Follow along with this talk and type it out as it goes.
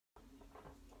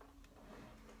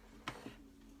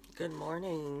Good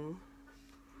morning.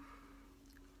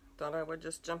 Thought I would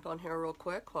just jump on here real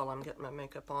quick while I'm getting my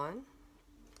makeup on.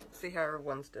 See how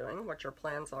everyone's doing, what your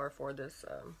plans are for this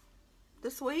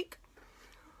week.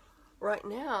 Right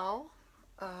now,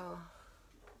 I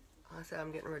say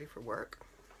I'm getting ready for work,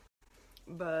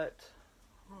 but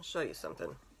I'll show you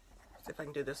something. See if I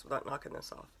can do this without knocking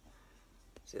this off.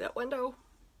 See that window?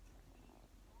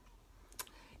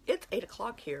 It's 8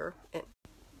 o'clock here, and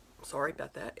sorry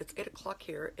about that. It's 8 o'clock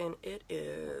here, and it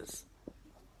is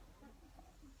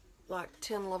like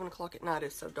 10, 11 o'clock at night.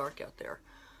 It's so dark out there.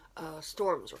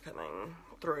 Storms are coming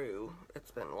through. It's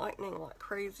been lightning like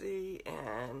crazy,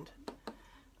 and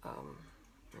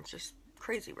it's just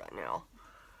crazy right now.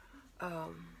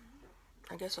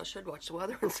 I guess I should watch the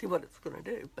weather and see what it's going to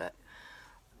do, but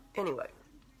anyway,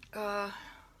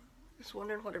 just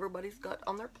wondering what everybody's got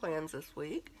on their plans this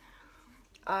week.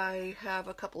 I have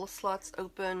a couple of slots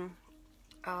open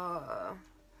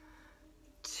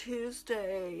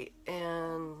Tuesday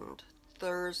and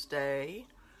Thursday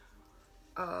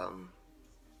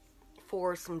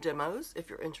for some demos. If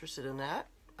you're interested in that,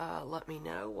 let me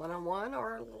know, one-on-one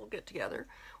or a little get-together.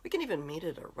 We can even meet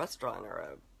at a restaurant or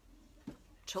a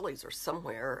Chili's or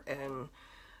somewhere, and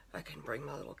I can bring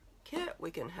my little kit.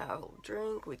 We can have a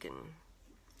drink. We can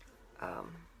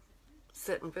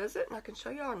sit and visit, and I can show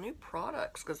you our new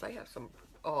products, because they have some,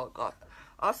 oh god,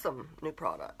 awesome new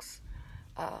products.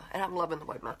 And I'm loving the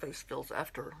way my face feels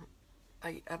after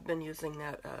I've been using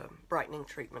that brightening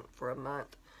treatment for a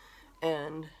month,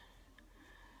 and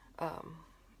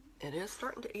it is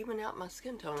starting to even out my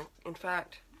skin tone. In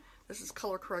fact, this is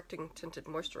Color Correcting Tinted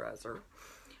Moisturizer,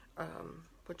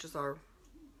 which is our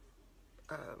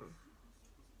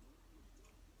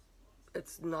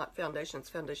it's not foundation, it's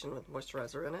foundation with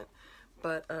moisturizer in it,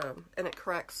 but and it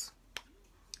corrects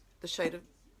the shade of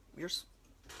your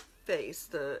face,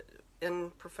 the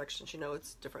imperfections. You know,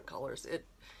 it's different colors.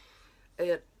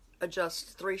 It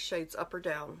adjusts 3 shades up or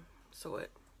down, so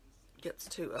it gets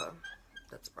to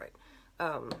that's bright,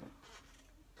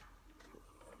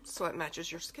 so it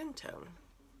matches your skin tone.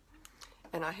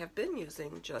 And I have been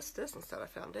using just this instead of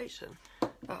foundation.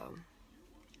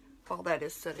 While that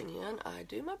is setting in, I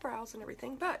do my brows and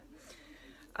everything, but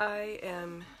I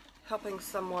am helping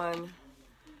someone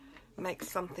make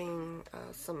something,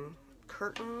 some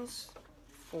curtains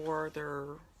for their,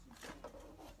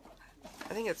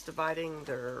 I think it's dividing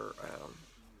their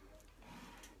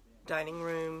dining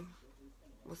room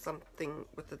with something,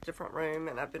 with a different room,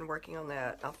 and I've been working on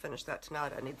that. I'll finish that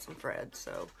tonight. I need some thread,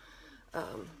 so,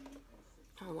 oh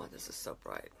wow, this is so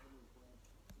bright.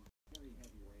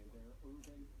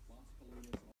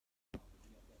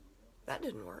 That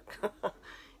didn't work.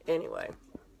 Anyway,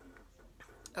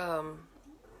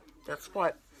 that's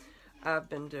what I've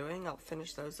been doing. I'll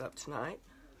finish those up tonight.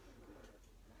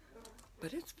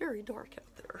 But it's very dark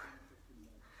out there.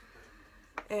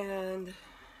 And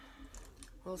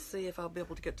we'll see if I'll be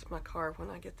able to get to my car when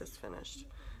I get this finished.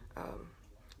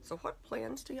 So what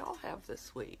plans do y'all have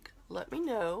this week? Let me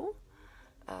know.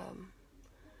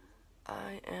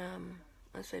 I am,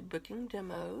 booking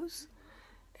demos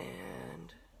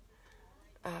and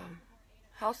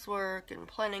housework and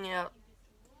planning out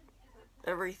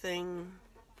everything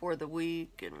for the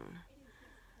week and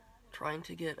trying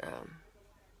to get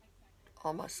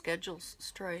all my schedules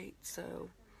straight. So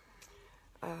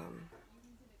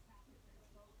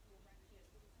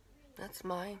that's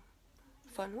my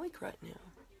fun week right now.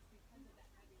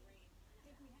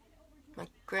 My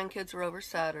grandkids were over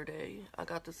Saturday. I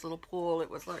got this little pool. It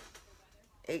was like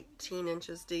 18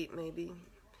 inches deep, maybe.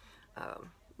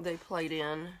 They played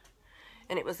in,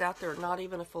 and it was out there not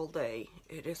even a full day.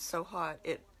 It is so hot.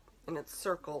 And it's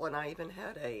circle, and I even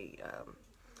had a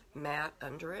mat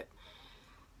under it.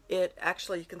 It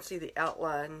actually, you can see the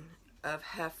outline of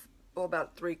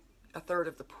about a third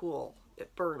of the pool.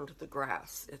 It burned the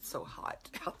grass. It's so hot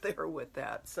out there with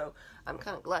that. So I'm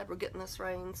kind of glad we're getting this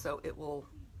rain, so it will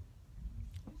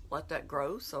let that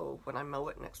grow. So when I mow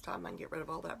it next time, I can get rid of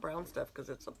all that brown stuff, because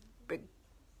it's a big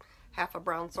half a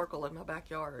brown circle in my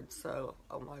backyard. So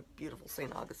on my beautiful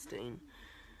St. Augustine.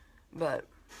 But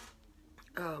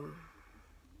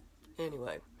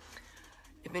anyway,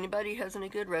 if anybody has any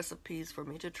good recipes for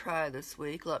me to try this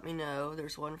week, let me know.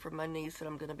 There's one from my niece that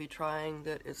I'm going to be trying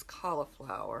that is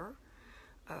cauliflower,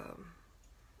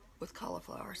 with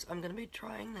cauliflower. So I'm going to be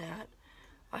trying that.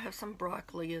 I have some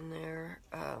broccoli in there.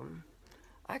 I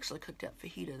actually cooked up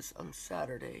fajitas on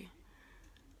Saturday,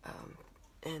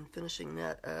 and finishing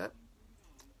that up.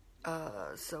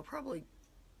 So probably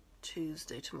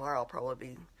Tuesday, tomorrow, I'll probably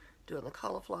be doing the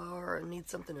cauliflower and need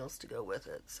something else to go with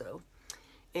it. So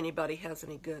anybody has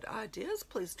any good ideas,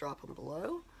 please drop them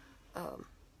below.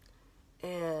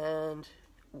 And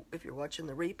if you're watching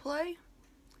the replay,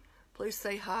 please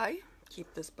say hi.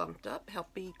 Keep this bumped up. Help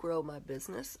me grow my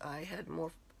business. I had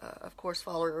more, of course,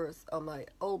 followers on my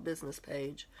old business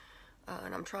page,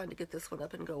 and I'm trying to get this one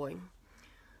up and going.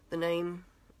 The name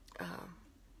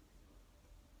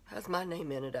has my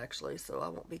name in it, actually, so I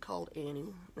won't be called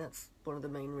Annie. That's one of the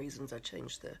main reasons I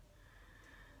changed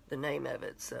the name of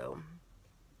it. So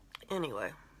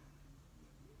anyway,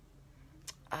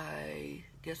 I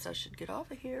guess I should get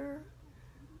off of here,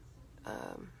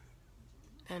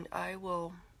 and I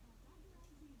will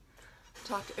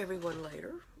talk to everyone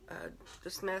later.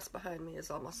 This mess behind me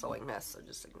is all my sewing mess, so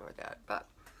just ignore that. But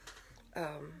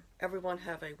everyone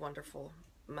have a wonderful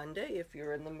Monday. If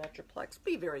you're in the Metroplex,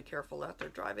 be very careful out there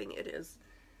driving. It is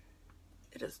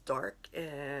dark,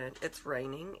 and it's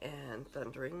raining and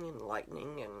thundering and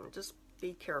lightning, and just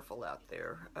be careful out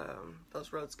there.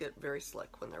 Those roads get very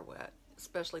slick when they're wet,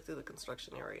 especially through the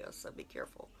construction area, so be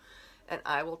careful. And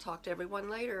I will talk to everyone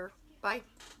later. Bye.